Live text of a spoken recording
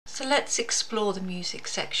So let's explore the music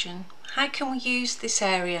section. How can we use this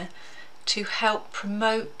area to help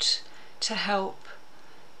promote, to help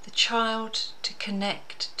the child to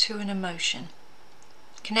connect to an emotion,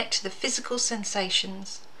 connect to the physical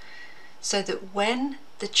sensations, so that when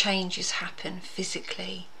the changes happen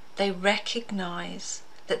physically, they recognise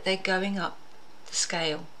that they're going up the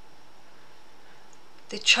scale.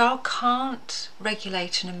 The child can't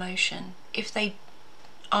regulate an emotion if they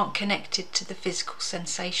aren't connected to the physical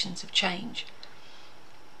sensations of change.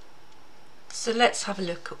 So let's have a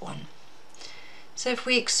look at one. So if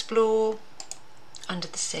we explore under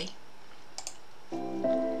the sea,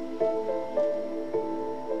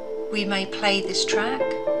 we may play this track,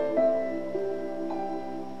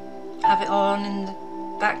 have it on in the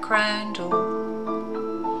background or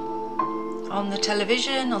on the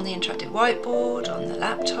television, on the interactive whiteboard, on the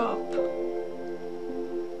laptop.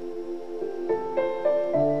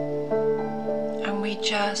 And we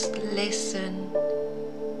just listen.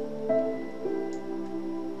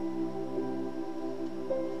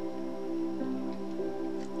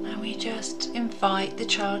 And we just invite the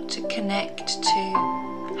child to connect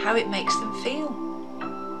to how it makes them feel.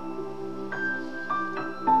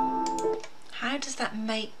 How does that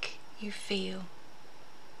make you feel?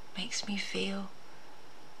 Makes me feel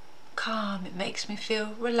calm, it makes me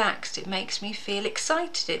feel relaxed, it makes me feel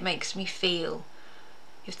excited, it makes me feel.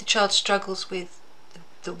 If the child struggles with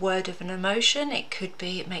the word of an emotion, it could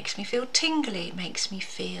be it makes me feel tingly, it makes me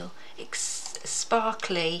feel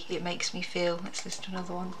sparkly, it makes me feel. Let's listen to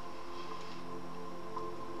another one.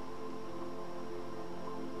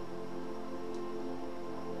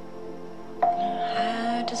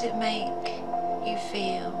 How does it make you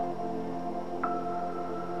feel?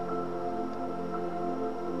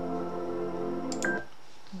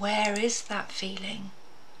 Where is that feeling?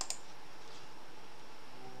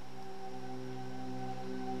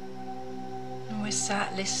 And we're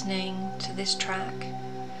sat listening to this track,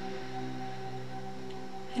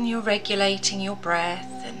 and you're regulating your breath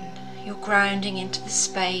and you're grounding into the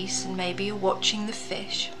space, and maybe you're watching the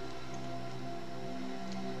fish.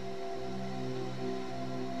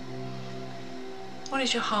 What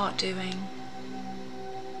is your heart doing?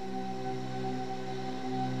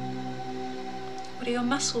 What are your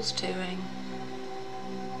muscles doing?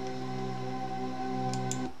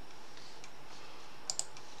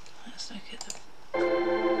 Let's look at the...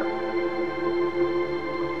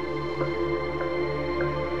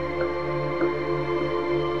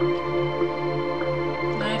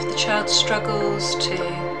 Now if the child struggles to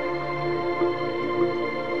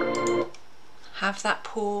have that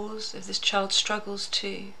pause, if this child struggles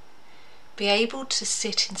to be able to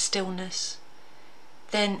sit in stillness,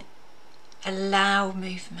 then allow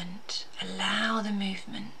movement, allow the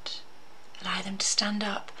movement, allow them to stand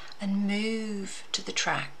up and move to the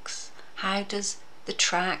tracks. How does the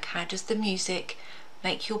track, how does the music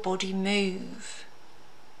make your body move?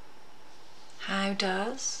 How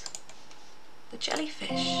does the jellyfish?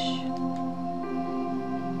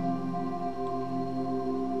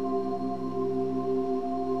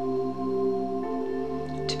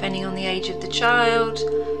 Depending on the age of the child,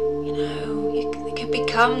 you know, they could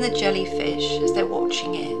become the jellyfish as they're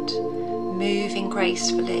watching it, moving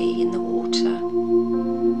gracefully in the water,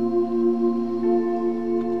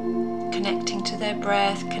 connecting to their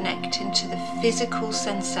breath, connecting to the physical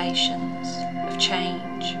sensations of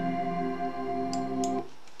change.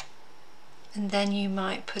 And then you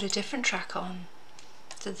might put a different track on.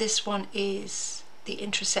 So this one is the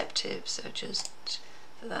interoceptive, so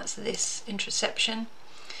that's this interoception.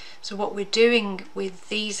 So what we're doing with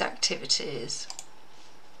these activities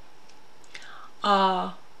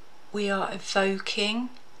we are evoking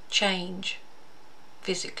change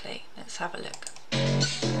physically. Let's have a look.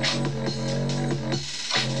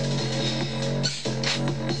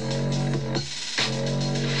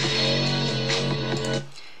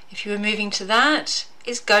 If you were moving to that,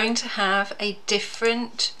 it's going to have a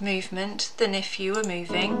different movement than if you were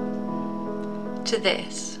moving to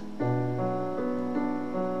this.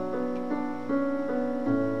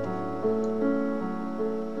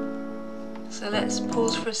 So let's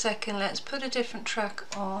pause for a second, let's put a different track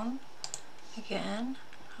on again,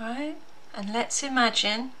 right? And let's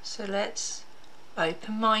imagine, so let's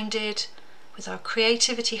open-minded with our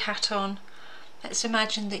creativity hat on, let's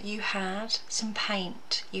imagine that you had some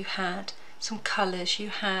paint, you had some colours, you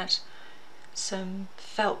had some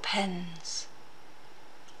felt pens.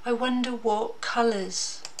 I wonder what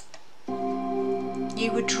colours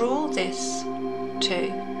you would draw this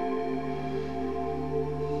to.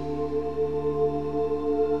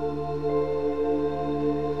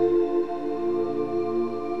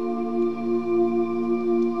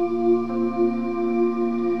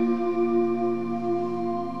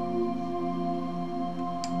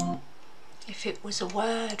 was a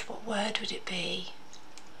word, what word would it be?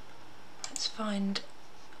 Let's find,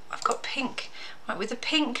 I've got pink, right, with the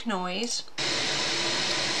pink noise.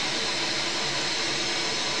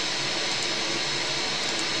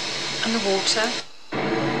 And the water.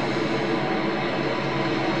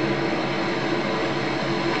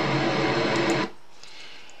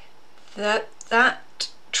 That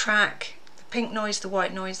track, the pink noise, the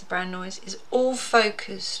white noise, the brown noise, is all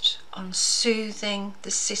focused on soothing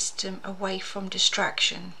the system away from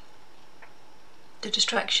distraction. The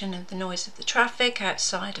distraction of the noise of the traffic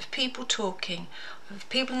outside, of people talking, of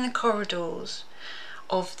people in the corridors,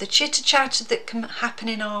 of the chitter-chatter that can happen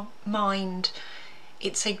in our mind.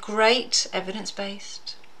 It's a great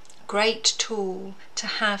evidence-based, great tool to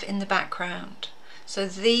have in the background. So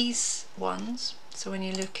these ones, so when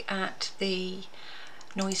you look at the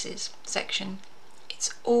noises section,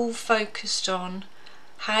 it's all focused on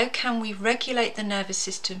how can we regulate the nervous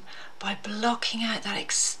system by blocking out that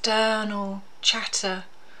external chatter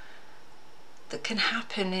that can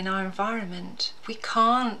happen in our environment. We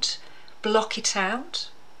can't block it out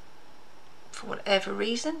for whatever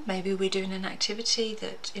reason. Maybe we're doing an activity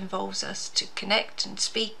that involves us to connect and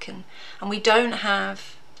speak, and we don't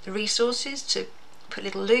have the resources to put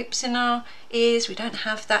little loops in our ears. We don't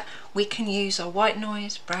have that. We can use our white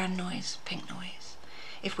noise, brown noise, pink noise.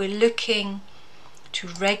 If we're looking to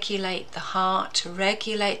regulate the heart, to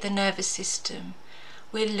regulate the nervous system,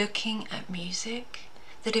 we're looking at music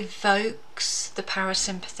that evokes the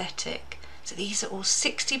parasympathetic. So these are all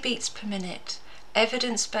 60 beats per minute,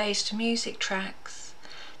 evidence-based music tracks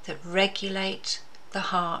that regulate the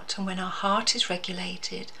heart. And when our heart is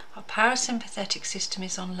regulated, our parasympathetic system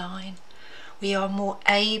is online. We are more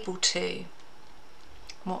able to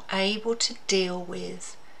deal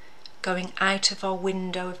with going out of our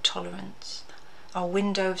window of tolerance, our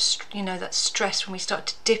window of, that stress, when we start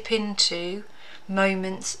to dip into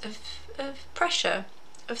moments of pressure,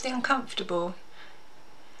 of the uncomfortable.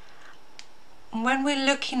 And when we're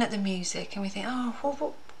looking at the music and we think, oh,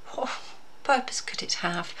 what purpose could it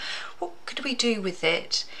have? What could we do with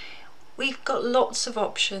it? We've got lots of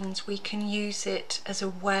options. We can use it as a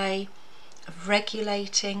way of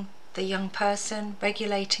regulating the young person,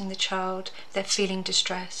 regulating the child. They're feeling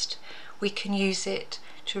distressed. We can use it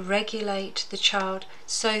to regulate the child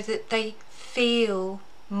so that they feel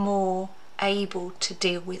more able to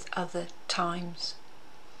deal with other times.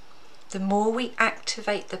 The more we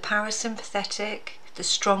activate the parasympathetic, the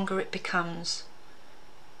stronger it becomes.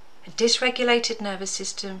 A dysregulated nervous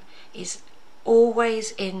system is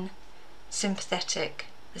always in sympathetic.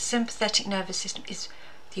 The sympathetic nervous system is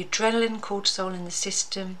the adrenaline, cortisol in the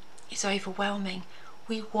system is overwhelming.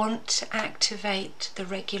 We want to activate the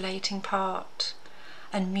regulating part,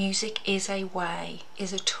 and music is a way,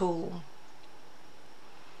 is a tool.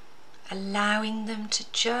 Allowing them to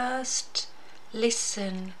just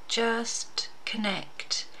listen, just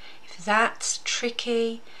connect. If that's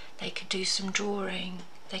tricky, they could do some drawing,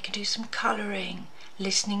 they could do some colouring,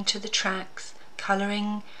 listening to the tracks,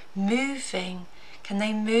 colouring, moving. Can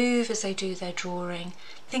they move as they do their drawing?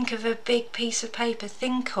 Think of a big piece of paper.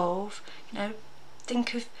 Think of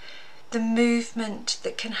the movement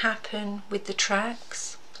that can happen with the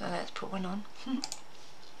tracks. So let's put one on.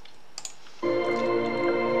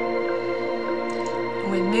 And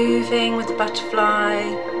we're moving with the butterfly,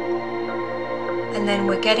 and then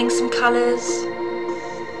we're getting some colours.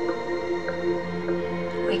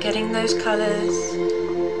 We're getting those colours,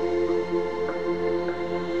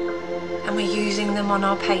 and we're using them on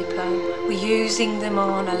our paper. We're using them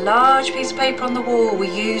on a large piece of paper on the wall.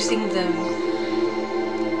 We're using them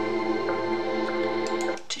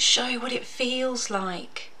to show what it feels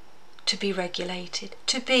like to be regulated,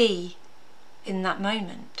 to be in that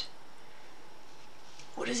moment.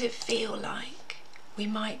 What does it feel like? We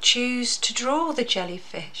might choose to draw the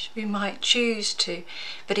jellyfish, we might choose to,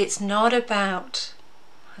 but it's not about,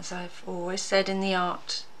 as I've always said in the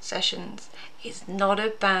art sessions, it's not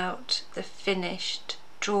about the finished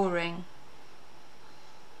drawing.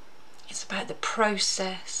 It's about the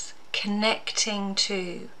process, connecting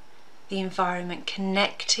to the environment,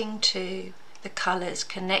 connecting to the colours,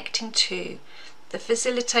 connecting to the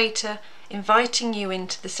facilitator, inviting you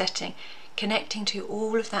into the setting, connecting to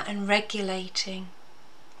all of that and regulating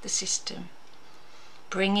the system.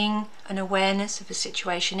 Bringing an awareness of the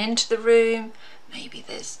situation into the room. Maybe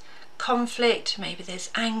there's conflict, maybe there's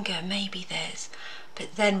anger,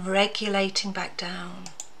 but then regulating back down.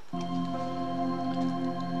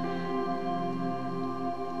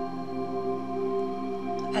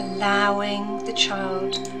 Allowing the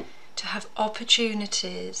child to have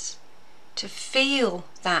opportunities to feel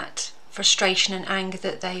that frustration and anger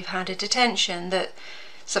that they've had a detention, that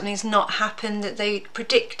something's not happened that they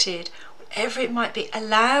predicted, whatever it might be,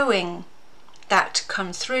 allowing that to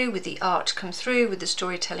come through, with the art to come through, with the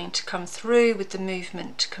storytelling to come through, with the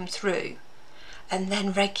movement to come through, and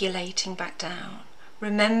then regulating back down.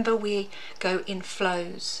 Remember, we go in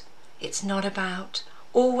flows. It's not about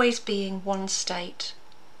always being one state.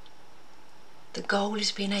 The goal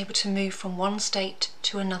is being able to move from one state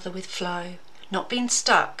to another with flow, not being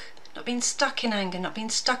stuck in anger, not being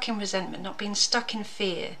stuck in resentment, not being stuck in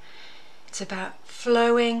fear. It's about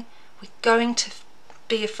flowing. We're going to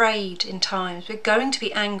be afraid in times, we're going to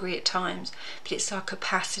be angry at times, but it's our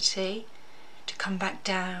capacity to come back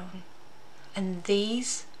down. And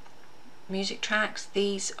these music tracks,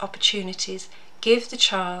 these opportunities, give the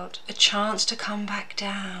child a chance to come back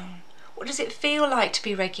down. What does it feel like to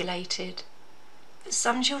be regulated? For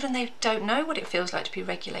some children, they don't know what it feels like to be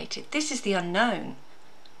regulated. This is the unknown.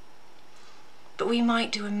 But we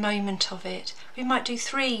might do a moment of it. We might do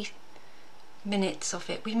 3 minutes of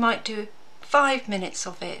it. We might do 5 minutes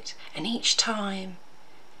of it. And each time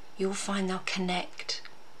you'll find they'll connect.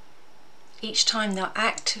 Each time they'll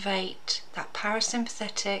activate that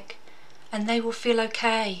parasympathetic, and they will feel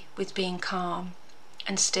okay with being calm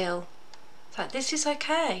and still. It's like, this is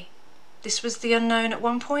okay. This was the unknown at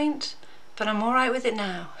one point, but I'm all right with it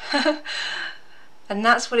now. And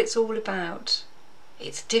that's what it's all about.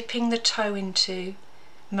 It's dipping the toe into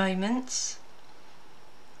moments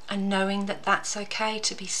and knowing that that's okay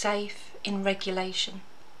to be safe in regulation.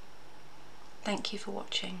 Thank you for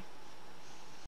watching.